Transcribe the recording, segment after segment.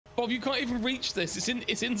Bob, you can't even reach this.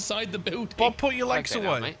 It's inside the building. Bob, put your legs Okay,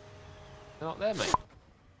 away. now, mate. They're not there, mate.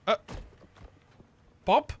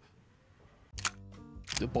 Bob?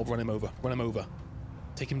 Bob, run him over. Run him over.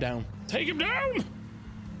 Take him down. Take him down!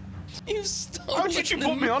 You've stolen How did you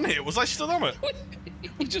put me on here? Was I still on it?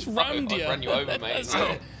 We just rammed you. I ran you over, mate. That's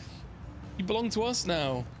it. You belong to us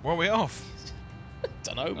now. Where are we off?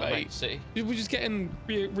 Don't know, mate. City. We're just getting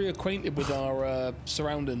reacquainted with our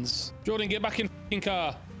surroundings. Jordan, get back in the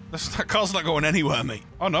car. That car's not going anywhere, mate.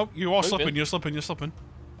 Oh no, you are slipping. You're slipping. You're slipping.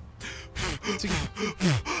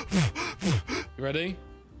 You ready?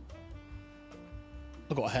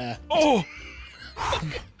 I've got hair. Oh!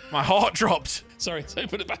 My heart dropped. Sorry,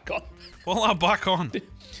 put it back on. Well, I'm back on.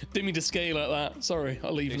 Didn't mean to scale like that. Sorry,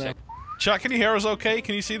 I'll leave now. Chat, can you hear us okay?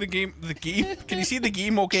 Can you see the game? Can you see the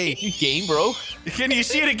game okay? Game, bro. Can you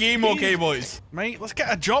see the game okay, boys? Mate, let's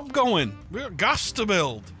get a job going. We've got gas to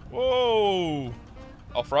build. Whoa.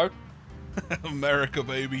 Off-road. America,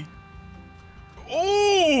 baby.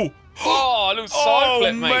 Oh! Oh, a little side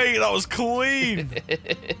flip, mate, that was clean.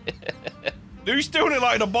 Who's doing it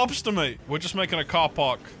like the Bobster, mate? We're just making a car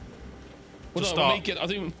park. Well, no, we're making, I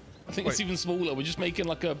think it's even smaller. We're just making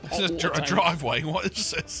like a This is a driveway. What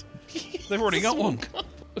is this? They've already got one.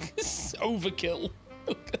 It's overkill.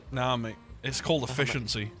 Nah, mate. It's called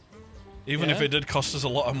efficiency. Even if it did cost us a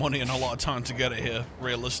lot of money and a lot of time to get it here,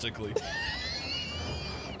 realistically.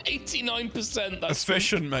 89%. That's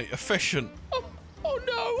efficient, mate. Efficient. Oh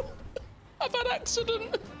no! I've had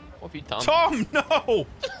accident. What have you done? Tom, no!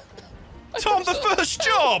 Tom, the first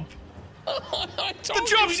job! The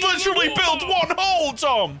job's literally built one hole,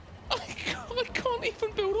 Tom! I can't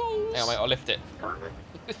even build holes. Hang on, mate, I'll lift it.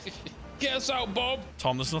 Get us out, Bob.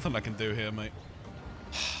 Tom, there's nothing I can do here, mate.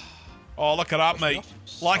 Oh, look at that, mate.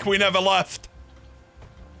 Like we never left.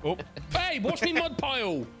 Oh. Hey, watch me mud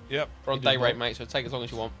pile. Yep. We're on day rate, mate, so take as long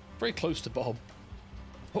as you want. Very close to Bob.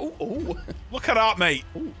 Oh. Look at that, mate.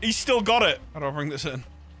 Ooh. He's still got it. How do I bring this in?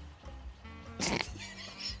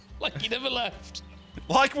 Like he never left.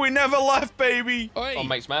 Like we never left, baby. Hey, oh,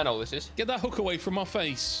 mate's man, all this is. Get that hook away from my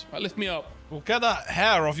face. Right, lift me up. Well, get that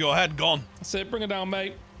hair off your head gone. That's it. Bring it down,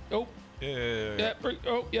 mate. Oh. Yeah.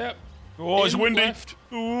 Yeah. Oh, it's windy. Left.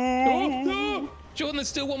 Ooh. Oh. Jordan, there's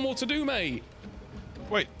still one more to do, mate.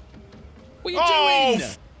 Wait. What are you doing?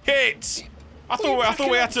 Hit. I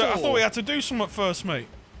thought we had to do something first, mate.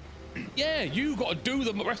 Yeah, you got to do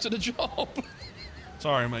the rest of the job.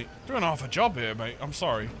 Sorry, mate. Doing half a job here, mate. I'm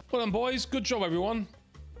sorry. Well done, boys. Good job, everyone.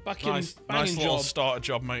 Nice little starter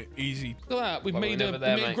job, mate. Easy. Look at that. We've made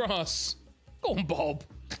a grass. Go on, Bob.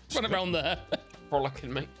 Run around there.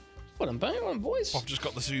 Frolicking, mate. Well done, mate. Well done, boys. Bob just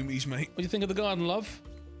got the zoomies, mate. What do you think of the garden, love?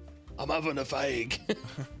 I'm having a fag.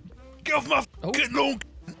 Get off my fucking lawn.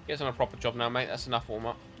 Get us on a proper job now, mate. That's enough warm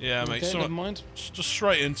up. Yeah, mate. Okay, never mind. Just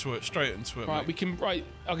straight into it. Right, mate. We can. Right,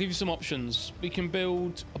 I'll give you some options. We can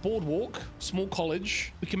build a boardwalk, small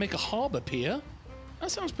college. We can make a harbour pier.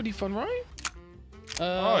 That sounds pretty fun, right?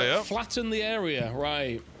 Oh yeah. Flatten the area,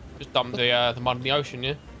 right? Just dump the mud in the ocean,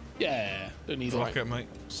 yeah. Yeah. Don't need Fuck it, mate.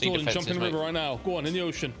 Jordan, jump in the river right now. Go on, in the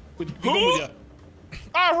ocean. With you.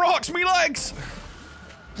 Ah, rocks, me legs.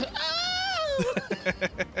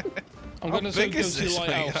 I'm going to go to the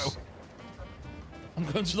lighthouse. I'm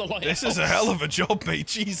going to the lighthouse. This is a hell of a job, mate.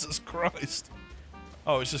 Jesus Christ.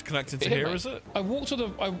 Oh, it's just connected to here, is it? I walked to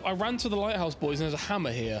the. I ran to the lighthouse, boys, and there's a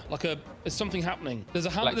hammer here. There's something happening. There's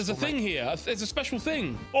a hammer. There's a thing here. There's a special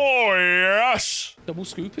thing. Oh yes. Double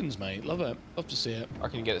scoopings, mate. Love it. Love to see it. I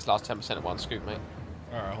can get this last 10% of one scoop, mate.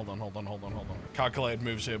 All right, hold on. Calculated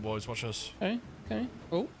moves here, boys. Watch this. Okay.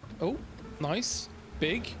 Oh, nice.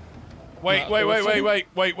 Big. Wait.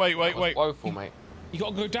 Woeful, mate. You got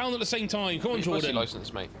to go down at the same time. Come on, Jordan.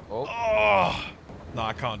 License, mate. Oh. No,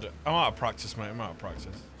 I can't do it. I'm out of practice, mate.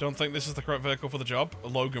 Don't think this is the correct vehicle for the job.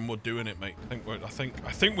 Logan would doing it, mate. I think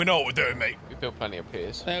we know what we're doing, mate. We built plenty of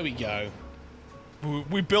piers. There we go.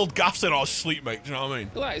 We build gaffs in our sleep, mate. Do you know what I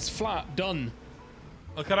mean? Look at that. It's flat. Done.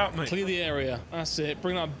 Look at that, mate. Clear the area. That's it.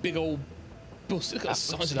 Bring that big old bus. Look at the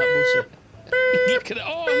size of that bussy. Look at it.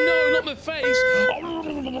 Oh, no, not my face.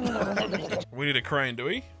 We need a crane, do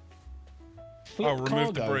we?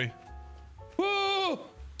 Remove debris. Whoa!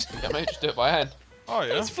 Yeah, mate, just do it by hand. Oh,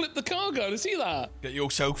 yeah. Let's flip the cargo to see that. Get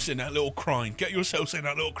yourselves in that little crane.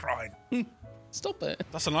 Stop it.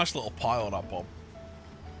 That's a nice little pile, that, Bob.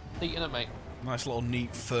 Eating it, mate. Nice little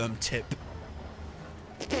neat, firm tip.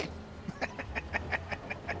 Let's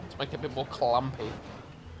make it a bit more clumpy.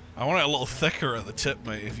 I want it a little thicker at the tip,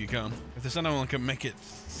 mate, if you can. If there's anyone that can make it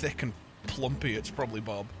thick and plumpy, it's probably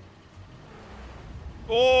Bob.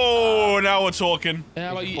 Oh, now we're talking.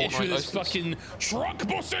 How about you issue this fucking truck,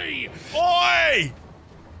 Bussy? Oi!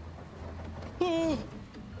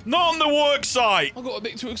 Not on the work site! I got a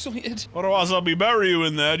bit too excited. Otherwise I'll be burying you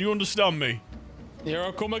in there, do you understand me? Here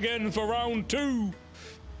I come again for round 2.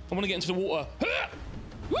 I want to get into the water.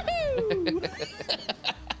 Woohoo!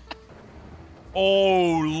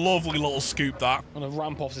 Oh, lovely little scoop that. I'm gonna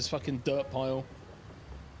ramp off this fucking dirt pile.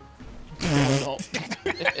 Why not?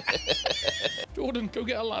 Jordan, go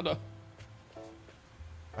get a ladder.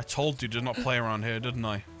 I told you to not play around here, didn't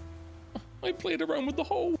I? I played around with the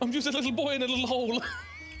hole. I'm just a little boy in a little hole.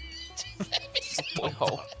 Boy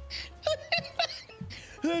hole.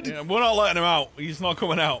 Yeah, we're not letting him out. He's not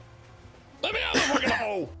coming out. Let me out of the fucking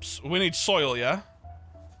hole. We need soil, yeah?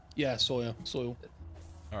 Yeah, soil.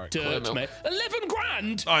 Alright, Dirt, milk. mate. 11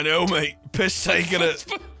 grand? I know, mate. Piss taking it.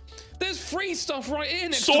 There's free stuff right here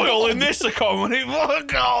next to Soil bottom. in this economy.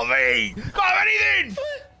 Look at me. Got anything?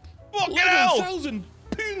 Fucking hell. 11,000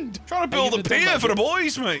 pound. Trying to build a pier for the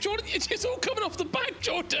boys, mate. Jordan, it's all coming off the back,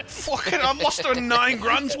 Jordan. Fucking, I've lost her 9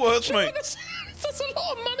 grand's worth, Jordan, mate. that's a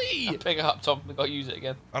lot of money. Pick it up, Tom. We've got to use it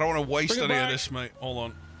again. I don't want to waste Bring it any of back. this, mate. Hold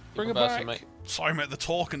on. Bring it Reverse back. mate. Sorry, mate. The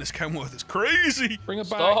talk in this Kenworth is crazy. Bring it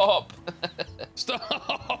back. Stop.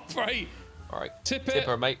 Stop. Right. Alright. Tip it.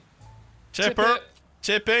 Tipper, mate. Tipper. it.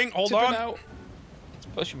 Tipping. Hold Tip it on. out. It's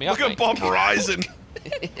pushing me Look up, at mate. Bob rising.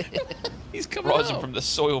 He's coming Rising out. from the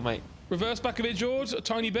soil, mate. Reverse back a bit, George. A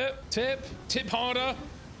tiny bit. Tip. Tip harder.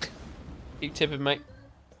 Keep tipping, mate.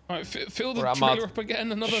 All right, fill the We're out trailer mud. up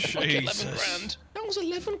again. Another fucking 11 Jesus. grand. That was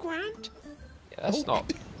 11 grand? Yeah, that's Oh.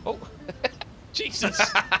 not... Oh. Jesus.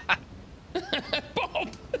 Bob.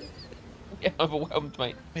 Get overwhelmed,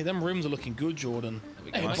 mate. Hey, them rims are looking good, Jordan.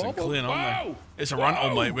 we go. Hey, Nice Bob. and clean, aren't Wow. they? It's a rental,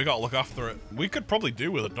 Whoa. mate. We got to look after it. We could probably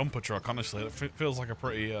do with a dumper truck, honestly. It feels like a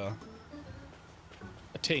pretty A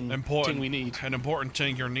ting. important Ting we need. An important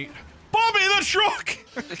thing you need. Bobby the truck!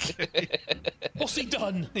 What's he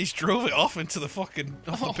done? He's drove it off into the fucking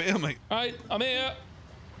the pier, mate. All right, I'm here.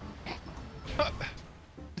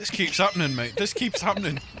 This keeps happening, mate. This keeps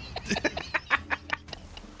happening.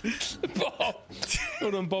 Bob.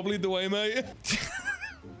 Hold on, Bob, lead the way, mate.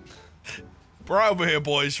 Right over here,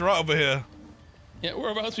 boys. Right over here. Yeah, we're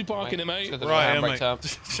about to be parking it, mate. So the Right here, handbrake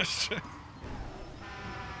mate. tab.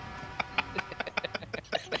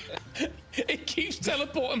 It keeps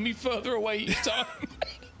teleporting me further away each time.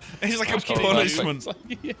 It's like a Okay, punishment. It's like,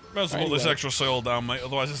 yeah. Might as well put this Anyway. extra soil down, mate.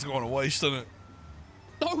 Otherwise, it's going to waste, isn't it?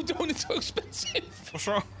 No, don't, it's so expensive. What's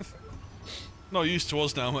wrong? No use to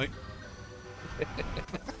us now, mate.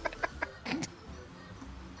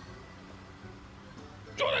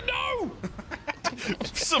 Jordan, no!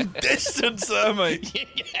 Some distance there, mate.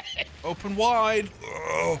 Yeah. Open wide.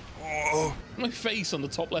 Oh, oh. My face on the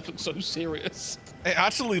top left looks so serious. It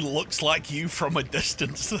actually looks like you from a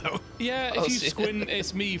distance, though. Yeah, Oh, if you see. squint,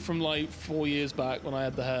 it's me from like 4 years back when I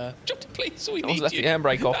had the hair. Jordan, please, we I was need left you. the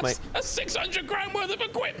handbrake off, That's- mate. That's 600 grand worth of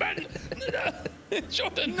equipment.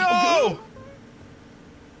 Jordan, No!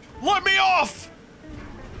 Let me off!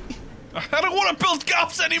 I don't want to build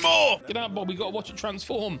gaps anymore! Get out, Bob. We gotta watch it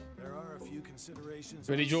transform. There are a few considerations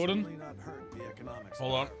Ready, that Jordan? certainly not hurt the economics.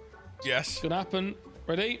 Hold on. Yes. It's gonna happen.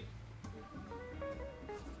 Ready?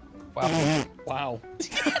 Wow. Wow.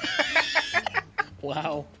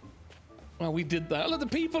 Wow. Well, we did that. Look, the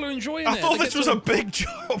people are enjoying I it. thought They this get was to- a big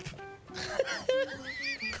job.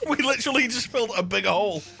 We literally just filled a big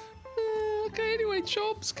hole. Okay, anyway,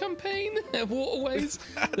 jobs, campaign, waterways.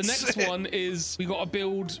 The That's next it. one is we gotta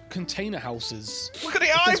build container houses. Look at the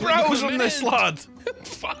That's what eyebrows you on this recommend. lad.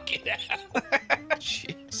 Fucking hell.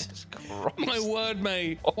 Jesus Christ. My word,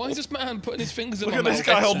 mate. Why is this man putting his fingers in Look my at this mouth?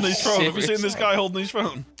 guy holding his phone. Have you Serious. seen this guy holding his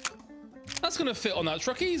phone? That's gonna fit on that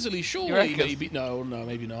truck easily, You surely. reckon? Maybe. No,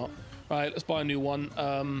 maybe not. Right, let's buy a new one.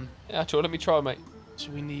 Yeah, sure, let me try, mate. So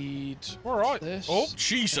we need. All right. This. Oh,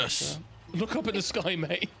 Jesus. Look up in the sky,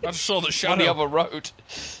 mate. I just saw the On shadow. the other road.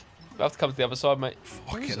 We'll have to come to the other side, mate.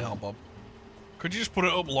 Fucking hell, Bob. Could you just put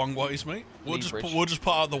it up long ways, mate? We'll just Leverage.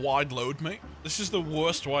 put out the wide load, mate. This is the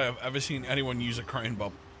worst way I've ever seen anyone use a crane,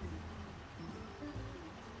 Bob.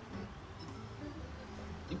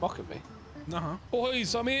 You mocking me? Nah.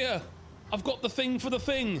 Boys, I'm here. I've got the thing for the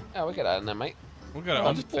thing. Yeah, we'll get that in there, mate. We'll get it I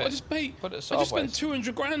on. just bought. I just paid. Put it I just spent sideways.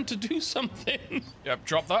 200 grand to do something. Yep,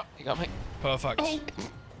 drop that. You got, mate. Perfect. Oh,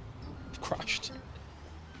 I've crashed.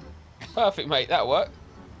 Perfect, mate. That'll work.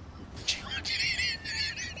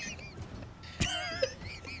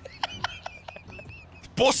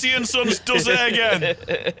 Bussy Sons does it again.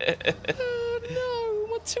 Oh no,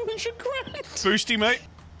 my 200 grand. Boosty, mate.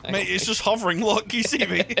 Mate, it's just hovering. Look, you see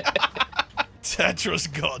me?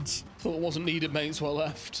 Tetris gods. Thought it wasn't needed, mate, so I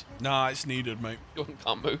left. Nah, it's needed, mate. Jordan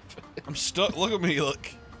can't move. I'm stuck. Look at me, look.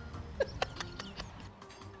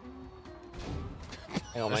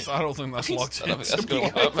 Hang on, mate. I don't think that's locked I in. don't think that's going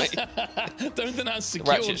to work, mate. Don't think that's The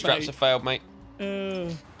secure, ratchet straps have failed, mate.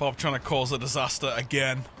 Bob trying to cause a disaster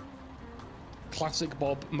again. Classic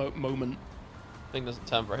Bob moment. Thing doesn't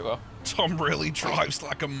turn very well. Tom really drives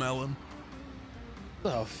like a melon.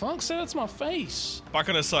 The fuck? Say that to my face. Back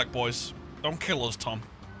in a sec, boys. Don't kill us, Tom.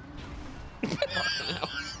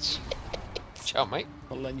 Ciao, mate.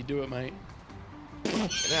 I'll let you do it, mate.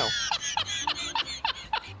 Now.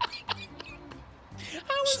 How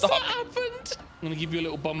has Stop. that happened? I'm gonna give you a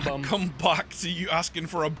little bum bum. Come back to you asking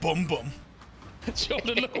for a bum bum.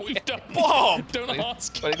 Jordan, look what we've done. Bob! Don't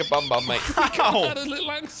ask. I need a bum bum, mate. We Ow! had a little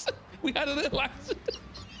accident. We had a little accident.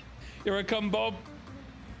 Here I come, Bob.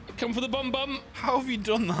 Come for the bum bum. How have you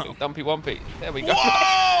done that? Dumpy Wumpy. There we go.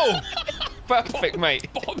 Whoa! Perfect, mate.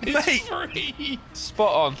 Bob is Mate. free.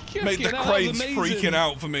 Spot on. Mate, the Fucking hell, crane's that was amazing. freaking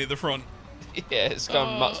out for me at the front. Yeah, it's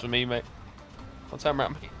going nuts for me, mate. I'll turn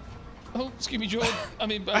around, mate. Oh, excuse me, Jordan. I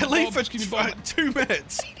mean, I leave Bob, for excuse me, Bob. 2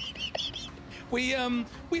 minutes. We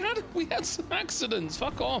had some accidents.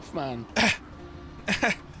 Fuck off, man.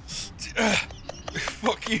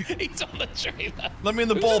 Fuck you. He's on the trailer. Let me in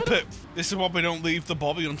the Who's ball on pit. This is why we don't leave the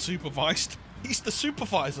Bobby unsupervised. He's the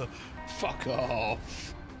supervisor. Fuck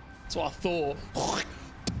off. That's what I thought.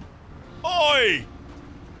 Oi!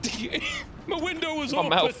 My window was My open.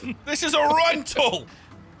 mouth. This is a rental!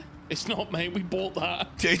 It's not, mate. We bought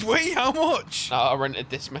that. Did we? How much? No, I rented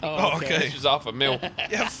this, mate. Oh, okay. This was half a mil.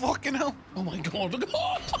 Yeah, fucking hell. Oh my god, look at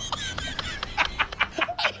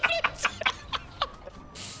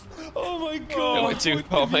Oh my god. It went too Fuck,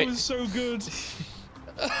 far, it mate. was so good.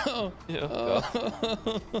 Oh, Yeah,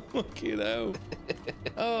 God. fucking hell.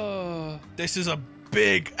 Oh. This is a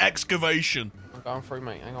big excavation. I'm going through,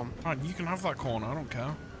 mate. Hang on. Right, you can have that corner. I don't care.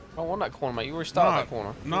 I don't want that corner, mate. You already started that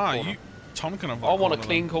corner. Nah, Good corner. you. Tom can have that I want a corner,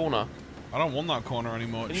 clean then. corner. I don't want that corner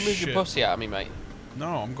anymore. Can It's you move shit. your pussy out of me, mate? No,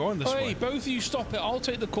 I'm going this Hey, way. both of you stop it. I'll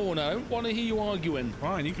take the corner. I don't want to hear you arguing.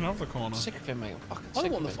 Fine, you can have the corner. I'm sick of him, mate. I'm fucking I sick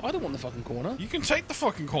don't, want of the, him. I don't want the fucking corner. You can take the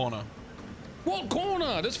fucking corner. What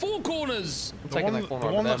corner? There's 4 corners. I'm The taking one, that corner the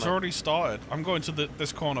over one there, that's mate. already started. I'm going to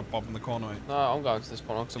this corner, Bob, in the corner, mate. No, I'm going to this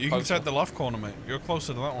corner. 'Cause I'm You can closer. take the left corner, mate. You're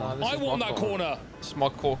closer to that one. This I is want my that corner. This is my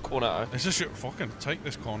corner. It's just your fucking take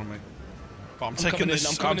this corner, mate. But I'm coming taking in, this.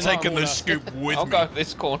 I'm I'm coming in that taking this corner. scoop with I'll me. go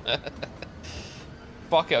this corner.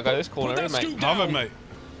 Fuck it, I'll go this corner, that in, mate. scoop Have it, down. mate.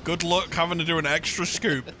 Good luck having to do an extra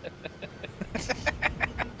scoop.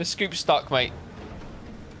 The scoop's stuck, mate.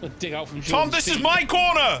 I'll dig out from Tom, Jordan's this is seat. my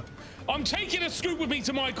corner. I'm taking a scoop with me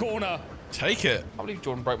to my corner. Take it. I believe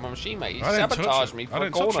Jordan broke my machine, mate. He I didn't sabotaged touch it. me I for a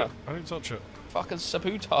didn't touch corner. it. I didn't touch it. Fucking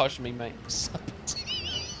sabotaged me, mate.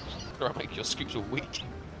 Right, make your scoops all weak.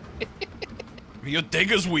 Your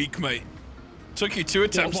digger's weak, mate. Took you 2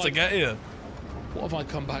 attempts What to have get here. What have I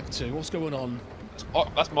come back to? What's going on?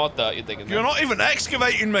 That's my dirt you're digging You're there. not even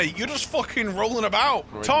excavating, mate. You're just fucking rolling about.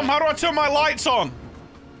 Right, Tom, mate. how do I turn my lights on?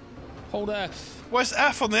 Hold F. Where's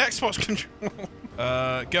F on the Xbox control?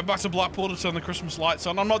 Get back to Blackpool to turn the Christmas lights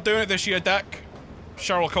on. I'm not doing it this year, Deck.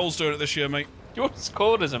 Cheryl Cole's doing it this year, mate. Jordan's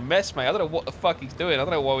corner's a mess, mate. I don't know what the fuck he's doing. I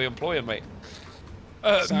don't know why we employ him, mate.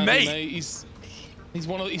 Sadly, Mate, he's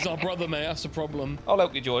our brother, mate. That's the problem. I'll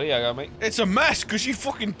help you, Jordan. Here you go, mate. it's a mess because you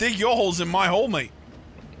fucking dig your holes in my hole, mate.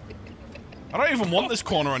 I don't even want this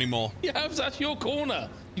corner anymore. Yeah, that's your corner.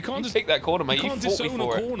 You can't You just pick that corner, mate. You You can't fought me disown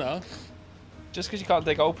for a it. corner. Just because you can't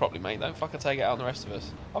dig a hole properly, mate, don't fucking take it out on the rest of us.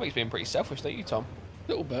 I think he's being pretty selfish, don't you, Tom?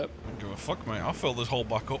 A little bit. I don't give a fuck, mate. I'll fill this hole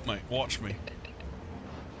back up, mate. Watch me.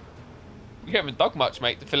 You haven't dug much,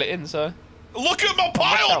 mate, to fill it in, so... Look at my watch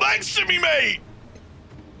pile out. next to me, mate!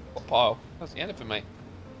 What pile? That's the end of it, mate.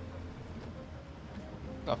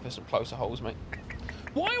 Gotta fill some closer holes, mate.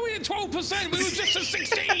 Why are we at 12%? We were just at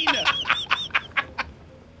 16.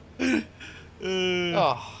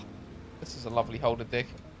 Oh, this is a lovely hole to dig.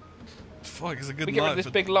 Fuck, it's a good We get rid night of this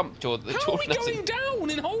for- big lump, Jordan. That How are we Jordan going hasn't- down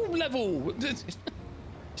in hole level?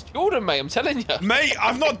 It's Jordan, mate, I'm telling you. Mate,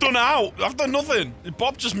 I've not done out. I've done nothing.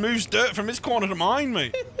 Bob just moves dirt from his corner to mine,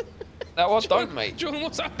 mate. That one don't, mate. Jordan,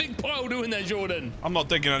 what's that big pile doing there, Jordan? I'm not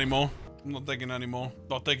digging anymore. I'm not digging anymore.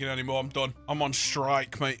 Not digging anymore. I'm done. I'm on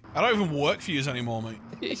strike, mate. I don't even work for you anymore, mate.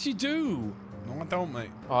 Yes, you do. No, I don't,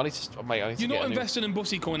 mate. Oh, I need to, mate, I need to You're get not a new... investing in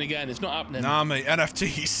Bussy coin again. It's not happening. Nah, mate.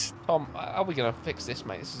 NFTs. Tom, how are we going to fix this,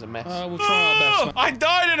 mate? This is a mess. We'll try our best. mate. I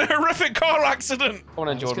died in a horrific car accident. Come on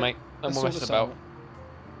then, Let's Jordan, go- mate. No let's more sort messing this about. out.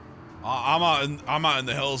 I'm out in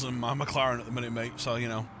the hills in my McLaren at the minute, mate. So, you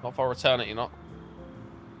know. Not if I return it, you're not.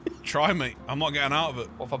 Try, mate. I'm not getting out of it.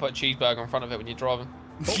 What if I put a cheeseburger in front of it when you're driving?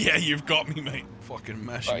 Yeah, you've got me, mate. Fucking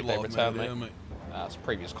mess Right, you they lot return, made here, mate. That's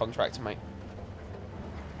previous contractor, mate.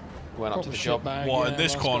 Went up to Proper the job. shitbag, What, yeah, in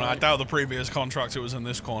this last corner? I guy. doubt the previous contractor was in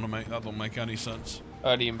this corner, mate. That don't make any sense.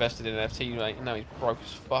 early invested in NFT, mate, and now he's broke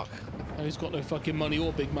as fuck. Oh, he's got no fucking money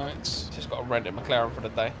or Big Macs. Just got to rent a McLaren for the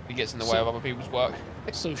day. He gets in the way of other people's work.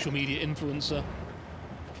 Social media influencer.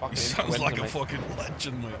 Fucking He sounds like a mate. fucking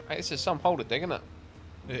legend, mate. Mate, this is some holder dig, isn't it?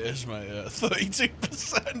 It is, mate.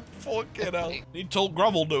 32%. Fucking hell. Need tall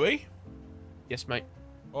gravel, do we? Yes, mate.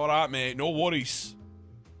 All right, mate. No worries.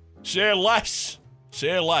 Say less.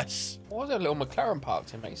 Say less. Why is there a little McLaren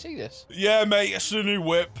parked here, mate? See this? Yeah, mate. It's the new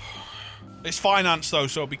whip. It's financed though,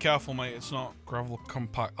 so be careful, mate. It's not gravel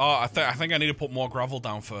compact. Oh, I think I need to put more gravel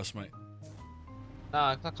down first, mate.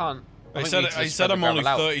 Nah, I can't. He said I'm only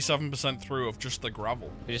 37% through of just the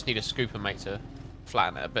gravel. We just need a scooper, mate, to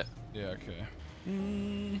flatten it a bit. Yeah,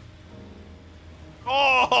 okay.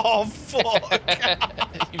 Oh, fuck!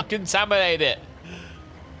 You've contaminated it.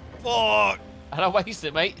 Fuck! And I wasted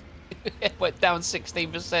it, mate. It went down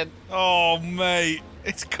 16%. Oh, mate.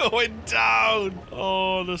 It's going down!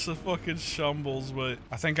 Oh, this is fucking shambles, mate.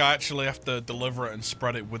 I think I actually have to deliver it and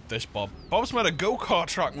spread it with this Bob. Bob's made a go-kart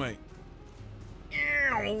track, mate.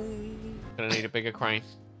 Gonna need a bigger crane.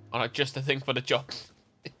 I know just the thing for the job.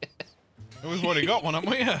 We've already got one, haven't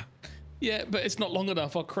we? Yeah. Yeah, but it's not long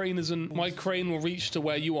enough. Our crane isn't. My crane will reach to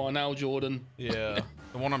where you are now, Jordan. Yeah.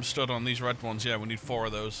 The one I'm stood on, these red ones, yeah, we need 4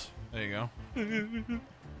 of those. There you go.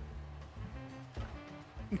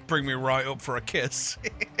 Bring me right up for a kiss.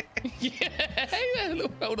 Yeah. Hey there,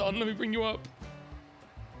 look, hold on. Let me bring you up.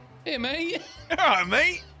 Here, mate. Alright,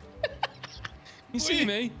 mate. You see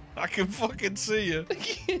me? I can fucking see you.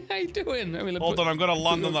 How you doing? Hold on, I'm gonna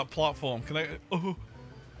land on that platform. Can I? Oh,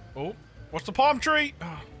 oh. What's the palm tree?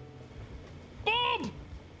 Oh. Bob!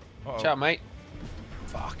 Uh-oh. Ciao, mate.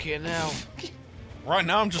 Fucking hell. Right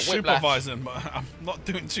now I'm just Whiplash. supervising, but I'm not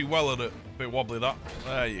doing too well at it. Bit wobbly that.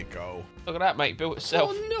 There you go. Look at that, mate. Built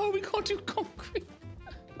itself. Oh no, we can't do concrete.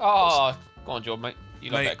 Oh, go on, Jordan, mate.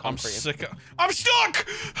 You love Mate, that I'm concrete. sick of... I'm stuck!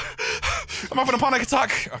 I'm having a panic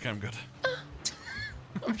attack. Okay, I'm good.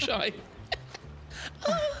 I'm shy.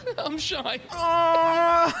 I'm shy.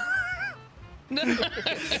 No.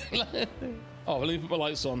 Oh, let me put my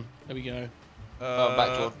lights on. There we go. Oh,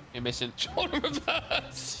 back, Jordan. You're missing. Jordan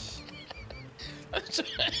reverse.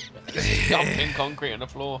 Dumping concrete on the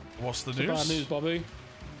floor. What's the Bad news, news? Bobby.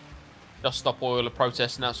 Just stop oil are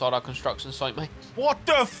protesting outside our construction site, mate. What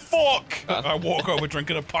the fuck? I walk over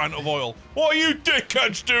drinking a pint of oil. What are you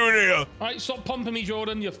dickheads doing here? Alright, stop pumping me,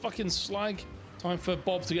 Jordan, you fucking slag. Time for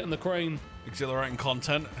Bob to get in the crane. Exhilarating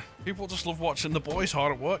content. People just love watching the boys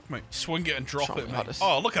hard at work, mate. Swing it and drop Trying it, my mate. hardest.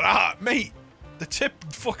 Oh, look at that, mate. The tip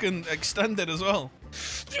fucking extended as well.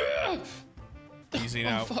 Easy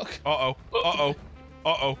now. Fuck. Uh-oh. Uh-oh.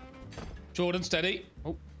 Uh-oh. Jordan, steady.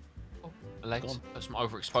 Oh, My legs. Put some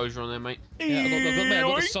overexposure on there, mate. yeah, I've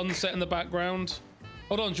got the sunset in the background.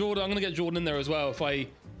 Hold on, Jordan. I'm gonna get Jordan in there as well if I...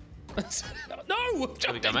 No!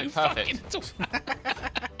 There we go, mate. You Perfect.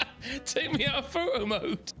 fucking- Take me out of photo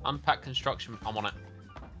mode. Unpack construction. I'm on it.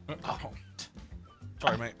 Oh.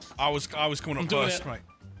 Sorry, mate. I was coming up doing first, it. mate.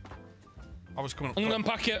 I was coming up I'm gonna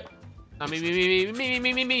first. unpack it. No,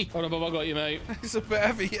 me. Hold on, Bob, I got you, mate. It's a bit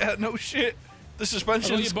heavy, yeah, no shit. The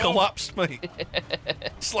suspension's Bob. collapsed, mate.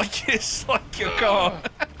 it's like your car.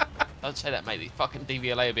 Don't say that, mate. The fucking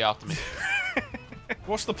DVLA will be after me.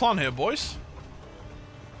 What's the plan here, boys?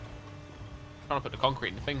 Trying to put the concrete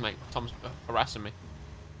in the thing, mate. Tom's harassing me.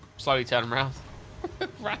 Slowly turn him around.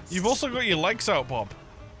 Rats. You've also got your legs out, Bob.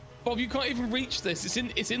 Bob, you can't even reach this.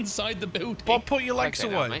 It's inside the building. Bob, put your legs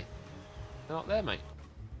Okay, away. now, mate. They're not there, mate.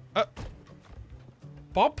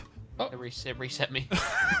 Bob? They reset me.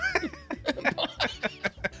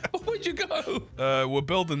 Where'd you go? We're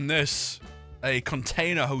building this a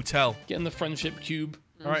container hotel. Get in the friendship cube.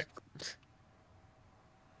 All right.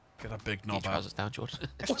 Get a big knob Get your out. trousers down, George.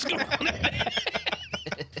 What's going on in there?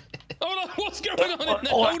 Hold on, what's going on in there?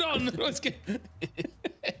 Hold on.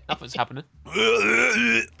 Nothing's happening.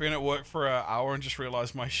 Been at work for an hour and just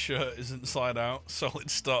realised my shirt is inside out.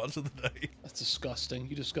 Solid start to the day. That's disgusting.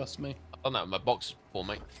 You disgust me. I've done that with my boxers before,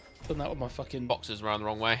 mate. Done that with my fucking Boxers around the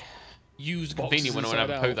wrong way. used Convenient boxes when I went to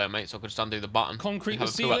inside have a poo, out. though, mate, so I could just undo the button. Concrete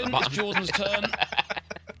Have the a poo at ceiling. button. It's Jordan's turn.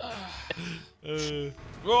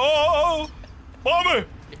 Oh, Bobby!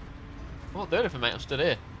 I'm not doing anything, mate. I'm stood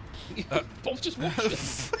here. Bob's just watching.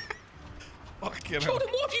 Fucking hell. Jordan,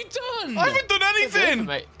 what have you done? I haven't done anything.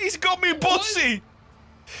 mate. He's got me bussy.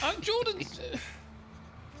 Jordan.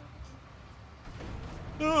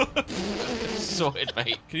 Sorted,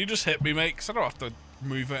 mate. Can you just hit me, mate? Because I don't have to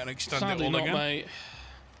move it and extend Sadly it all not, again. mate.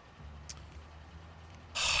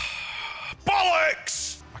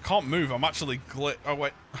 Bollocks! I can't move. I'm actually Oh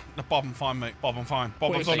wait, no, Bob, I'm fine, mate. Bob, I'm fine.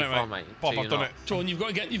 Bob, I've Wait, done it, fine, mate. mate. Bob, Till I've you're done not. it. Jordan, you've got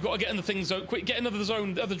to get in the thing zone. Quick, get into the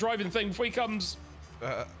zone, the driving thing before he comes.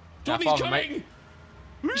 Johnny's father, coming!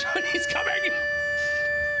 mate. Johnny's coming!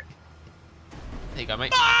 There you go,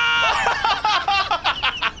 mate.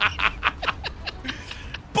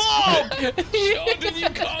 Bob! Jordan, you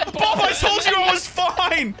can't Bob, I told you I was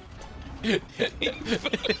fine! He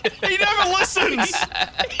never listens!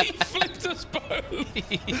 He flipped us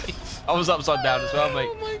both! I was upside down as well, mate.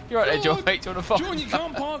 Oh my You're right there, John, God. mate. Do you want to fuck? Jordan, you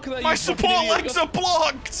can't park there. My you support fucking idiot. legs are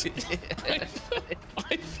blocked!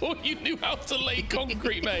 I thought you knew how to lay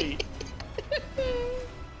concrete, mate.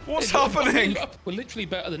 What's happening? We're literally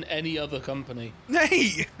better than any other company.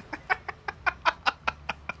 Nate!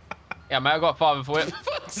 Yeah, mate, I got 5 for it. For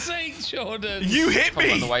fuck's sake, Jordan. You hit On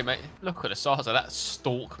the me! way, mate. Look at the size of that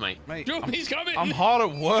stalk, mate. Mate, Jordan, he's coming. I'm hard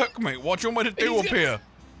at work, mate. What do you want me to do He's up gonna- here?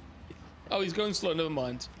 Oh, he's going slow. Never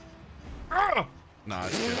mind. Nah,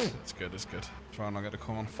 it's good. It's good, it's good. Try not get to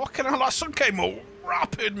come on. Fucking hell, that sun came all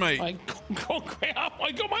rapid, mate. I concrete up.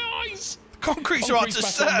 I got my eyes. Concrete's about to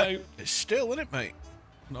Concrete's back on, set. mate. It's still, isn't it, mate?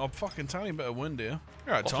 No, I'm fucking tiny bit of wind here.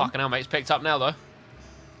 You're right, Oh, Tom. fucking hell, mate. It's picked up now, though.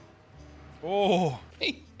 Oh.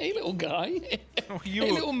 Hey, little guy. What are you,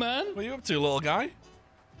 Hey, little man. What are you up to, little guy?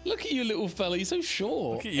 Look at you, little fella. You're so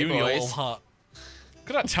short. Look at you, Hey, and your boys. little hat. Look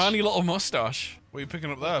at that tiny little mustache. What are you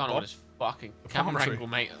picking up there, Can't Bob? on this fucking palm camera tree. angle,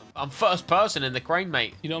 mate. I'm first person in the crane,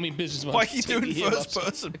 mate. You know what I mean? Businessman. Why are you doing Take first the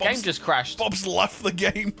person? The game just crashed. Bob's left the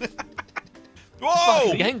game. Fucking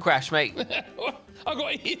Whoa! the game crashed, mate. I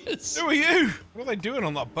got ears. Who are you? What are they doing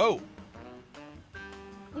on that boat?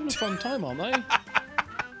 Having a fun time, aren't they?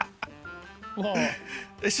 What?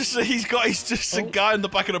 It's just he's just a Oh. guy in the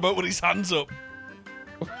back of the boat with his hands up.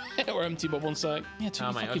 We're empty, Bob. One sec. Yeah, took Nah,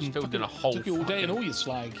 you mate, I fucking, just filled in a fucking- whole took you all day and fucking- all your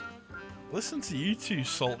slag. Listen to you two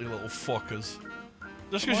salty little fuckers.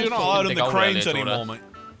 Just because My you're not fault. allowed in Big the old cranes earlier, anymore, sorta. mate.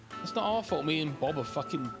 It's not our fault. Me and Bob are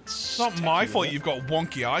fucking. It's not my fault you've got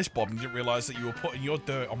wonky eyes, Bob, and didn't realise that you were putting your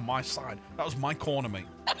dirt on my side. That was my corner, mate.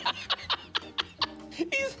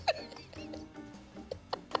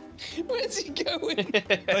 Where's he going?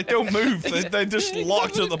 They don't move. They're just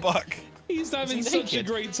locked at the back. He's having he such a naked?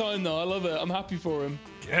 great time, though. I love it. I'm happy for him.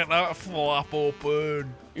 Get that flap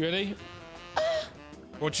open. You ready?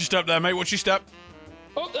 Watch your step there, mate. Watch your step.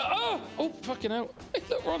 Oh, fucking hell.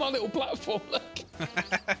 Look, we're on our little platform. Look.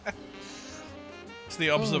 It's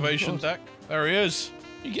the observation God. deck. There he is.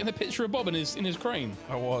 You getting a picture of Bob in his crane?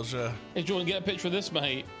 I was, Hey, do you want to get a picture of this,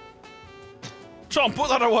 mate? Tom, put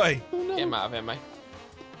that away. Oh, no. Get him out of here, mate.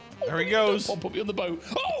 There he goes. Bob put me on the boat.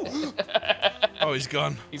 Oh! Oh, he's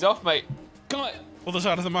gone. He's off, mate. Guy, Other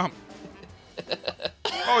side of the map.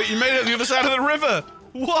 Oh, you made it the other side of the river.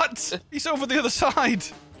 What? He's over the other side.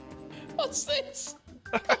 what's this?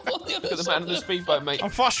 I'm on the other Look at the side man in the of speedboat, mate. I'm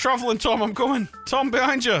fast traveling, Tom. I'm coming. Tom,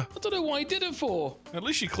 behind you. I don't know why he did it for. At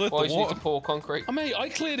least you cleared Boys the need water. to pour concrete. Oh, mate, I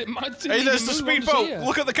cleared it. I didn't Hey, there's even the move, I'm just speedboat. here.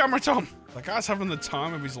 Look at the camera, Tom. The guy's having the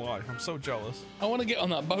time of his life. I'm so jealous. I want to get on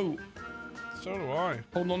that boat. So do I.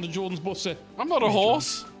 Holding on to Jordan's bussy. I'm not a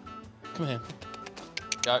horse. Come here.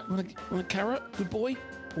 Go. Want a carrot? Good boy.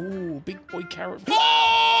 Ooh, big boy carrot.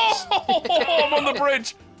 Oh! I'm on the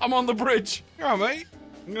bridge. I'm on the bridge. Yeah, mate.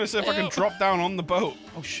 I'm gonna see if I can Help. drop down on the boat.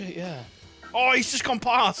 Oh shit, yeah. Oh, he's just gone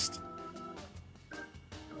past.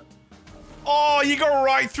 Oh, you got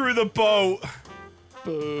right through the boat.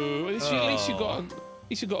 Boo. At least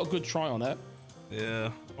you got a good try on it.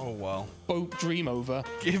 Yeah. Oh well. Boat dream over.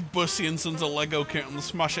 Give Bussy and Sons a Lego kit and they'll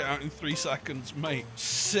smash it out in 3 seconds, mate.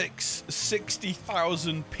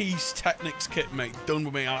 60,000 piece Technics kit, mate. Done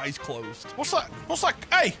with my eyes closed. What's that? What's that?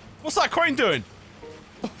 Hey, what's that crane doing?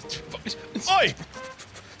 Oi!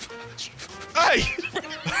 Hey!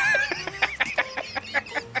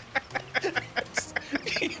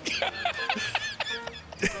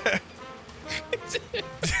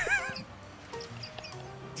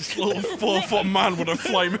 This little 4-foot man with a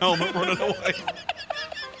flame helmet running away.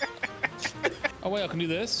 Oh wait, I can do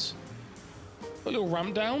this. A little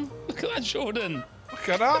ramp down. Look at that, Jordan. Look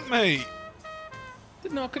at that, mate.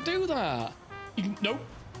 Didn't know I could do that. Nope.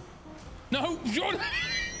 No, Jordan.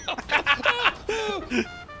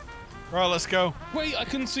 Right, let's go. Wait, I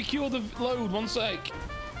can secure the load. One sec.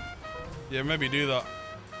 Yeah, maybe do that.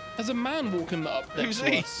 There's a man walking up next Who's to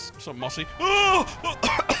he? us. What's up, Mossy? Oh!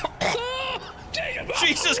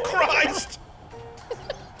 Jesus Christ!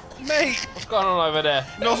 Mate, What's going on over there?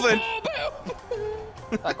 nothing.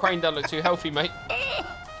 That crane doesn't look too healthy, mate.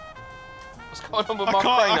 What's going on with my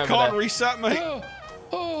crane I over can't there? reset, mate.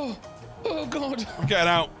 Oh God. I'm getting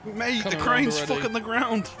out. Mate, Coming the crane's around already. fucking the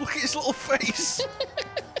ground. Look at his little face.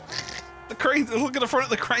 The crane, look at the front of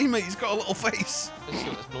the crane, mate. He's got a little face. Let's see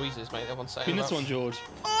what this noise is, mate. Everyone's saying In this about. one, George.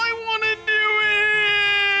 I want to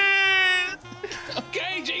do it.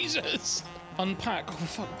 Okay, Jesus. Unpack. Oh,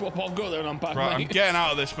 fuck, Bob, I'll go there and unpack, Right, I'm mate. getting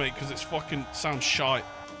out of this, mate, because it's fucking sounds shite.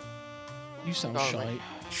 You sound Oh, shy. mate.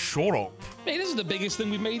 Shut up. Mate, this is the biggest thing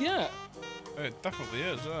we've made yet. It definitely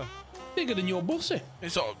is, yeah. Bigger than your Bussy.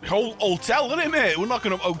 It's a whole hotel, isn't it, mate? We're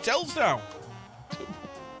knocking up hotels down.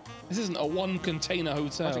 This isn't a one-container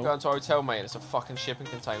hotel. Imagine going to a hotel, mate, and it's a fucking shipping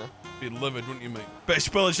container. Be livid, wouldn't you, mate? Bit of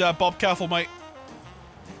spillage there, Bob. Careful, mate.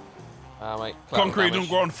 Mate. Concrete damage. don't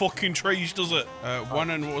grow on fucking trees, does it?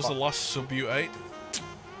 When and what was the last sub you ate?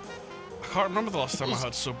 I can't remember the last time I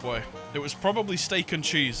had Subway. It was probably steak and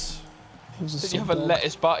cheese. It was a Did you have a sub-dog.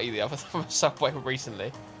 lettuce butty the other time at Subway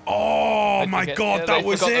recently? Oh They my forget- god, yeah, that they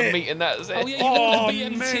was forgot the it. meat and that was it. Oh, yeah, you Oh, got the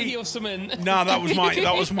BMT mate. or something. Nah, that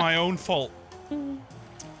was my own fault.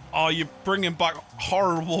 Oh, you're bringing back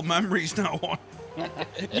horrible memories now.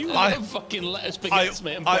 You love fucking lettuce I baguettes,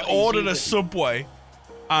 mate. and I butties, ordered you a do. Subway,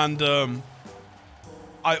 and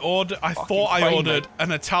I thought I brain, ordered mate.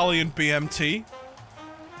 an Italian BMT,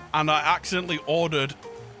 and I accidentally ordered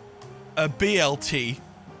a BLT,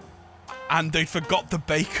 and they forgot the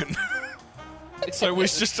bacon. So it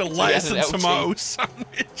was just a lettuce an and LT. tomato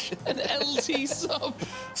sandwich. An LT sub.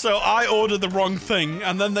 So I ordered the wrong thing,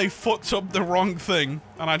 and then they fucked up the wrong thing,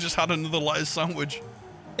 and I just had another lettuce sandwich.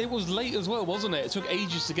 It was late as well, wasn't it? It took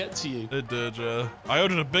ages to get to you. It did, I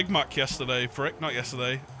ordered a Big Mac yesterday, not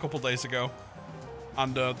yesterday, a couple days ago,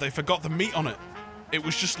 and they forgot the meat on it. It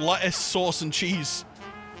was just lettuce, sauce, and cheese.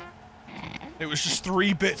 It was just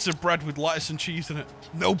 3 bits of bread with lettuce and cheese in it.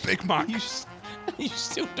 No Big Mac. You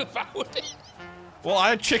still devoured it. Well, I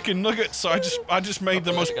had chicken nuggets, so I just made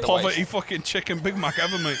the most Gonna poverty waste. fucking chicken Big Mac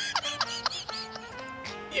ever, mate.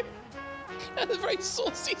 You had a very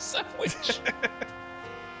saucy sandwich.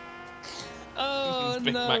 Oh,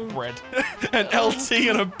 Big no. Mac bread. An LT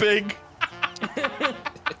and a big.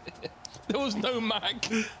 There was no Mac.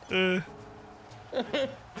 Uh,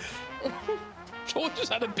 George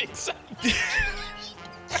just had a big sandwich.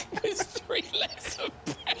 With 3 legs of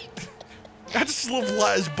bread. I just love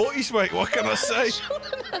lettuce butties, mate. What can I say?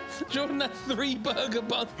 Jordan had 3 burger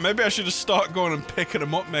buns. Maybe I should have started going and picking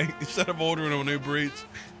them up, mate, instead of ordering on Uber Eats.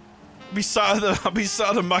 I'll be sat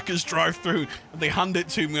at the Macca's drive-thru and they hand it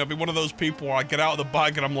to me. I'll be one of those people where I get out of the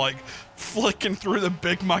bag and I'm like flicking through the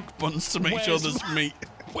Big Mac buns to make sure there's meat.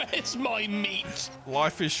 Where's my meat?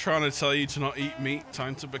 Life is trying to tell you to not eat meat.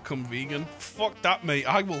 Time to become vegan. Fuck that, mate.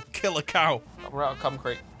 I will kill a cow. We're out of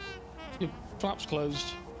concrete. Your flap's closed.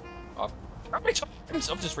 How many times?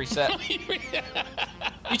 I've just reset.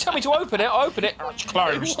 You tell me to open it, I open it, and it's It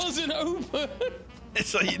closed. wasn't open.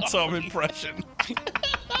 It's a Tom impression.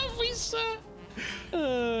 Reset.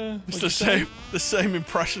 It's the same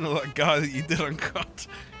impression of that guy that you did on Cut.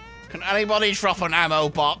 Can anybody drop an ammo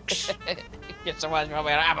box? Get someone from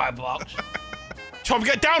an ammo box. Tom,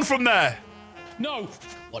 get down from there! No.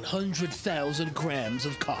 100,000 grams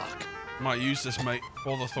of cock. Might use this, mate,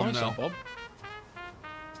 for the Nice thumbnail. one, Bob.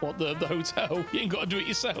 What, the hotel? You ain't got to do it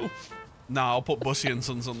yourself. Nah, I'll put Bussy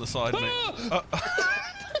Sons on the side, mate.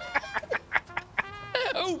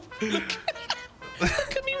 Oh, look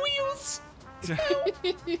at me wheels. There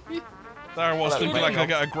I was Hello, thinking mate. I could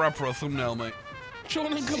get a grab for a thumbnail, mate.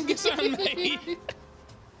 Jordan, come get some, mate.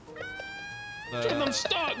 Jordan, I'm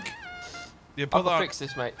stuck. Yeah, I can fix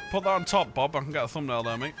this, mate. put that on top, Bob. I can get a thumbnail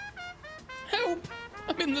there, mate. Help.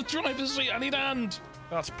 I'm in the driver's seat. I need a hand.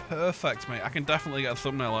 That's perfect, mate. I can definitely get a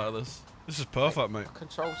thumbnail out of this. This is perfect, mate.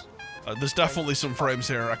 Controls. There's definitely some frames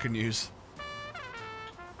here I can use.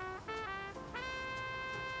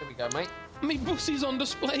 Here we go, mate. Me Bussy's on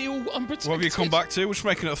display, all unprotected. What have you come back to? We're just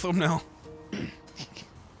making it a thumbnail.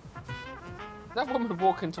 That woman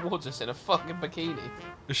walking towards us in a fucking bikini.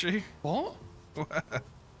 Is she? What?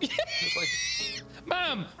 It's like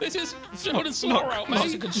Ma'am, this is Jordan saw not- her out, not-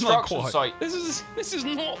 it's a mate. construction quite. site. This is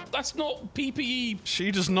not. That's not PPE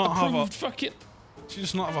She does not have a. approved. Fucking. She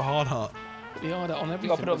does not have a hard heart. The yard out on You everything.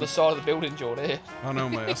 got to put it on the side of the building, Jordan. Here. I know,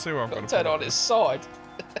 mate. I see where I'm going to Turn put it on it. its side.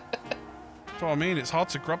 That's what I mean. It's hard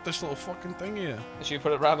to grab this little fucking thing here. Should you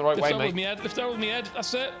put it around the right Lift way, over with mate? me head. Lift over with me head.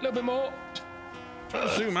 That's it. A little bit more. Trying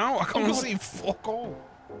to zoom out. I can't God. see fuck all.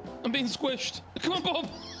 I'm being squished. Come on, Bob.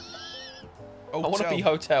 I want to be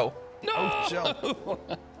hotel. No. Hotel.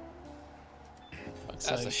 Fuck's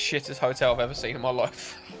That's the sake. shittest hotel I've ever seen in my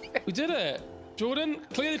life. We did it. Jordan,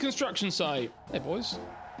 clear the construction site. Hey, boys.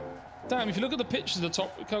 Damn, if you look at the pictures at the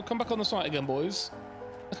top, come back on the site again, boys.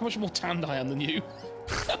 Look how much more tanned I am than you.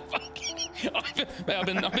 Mate, I've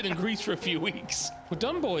been in Greece for a few weeks. We're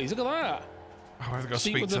done, boys. Look at that. I have to go See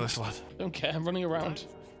speak with to the- this lad. Don't care. I'm running around.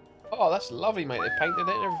 Oh, that's lovely, mate. They painted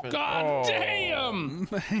it and everything. God Oh. damn!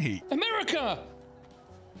 Mate. America!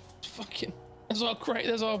 Fucking. There's our crate.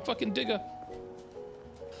 There's our fucking digger.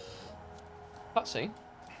 Cutscene.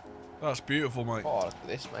 That's beautiful, mate. Oh, look at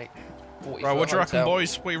this, mate. 40 Right, what do you foot reckon, hotel.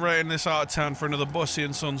 boys? We rating this out of 10 for another Bussy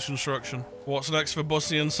and Sons construction. What's next for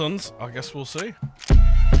Bussy and Sons? I guess we'll see.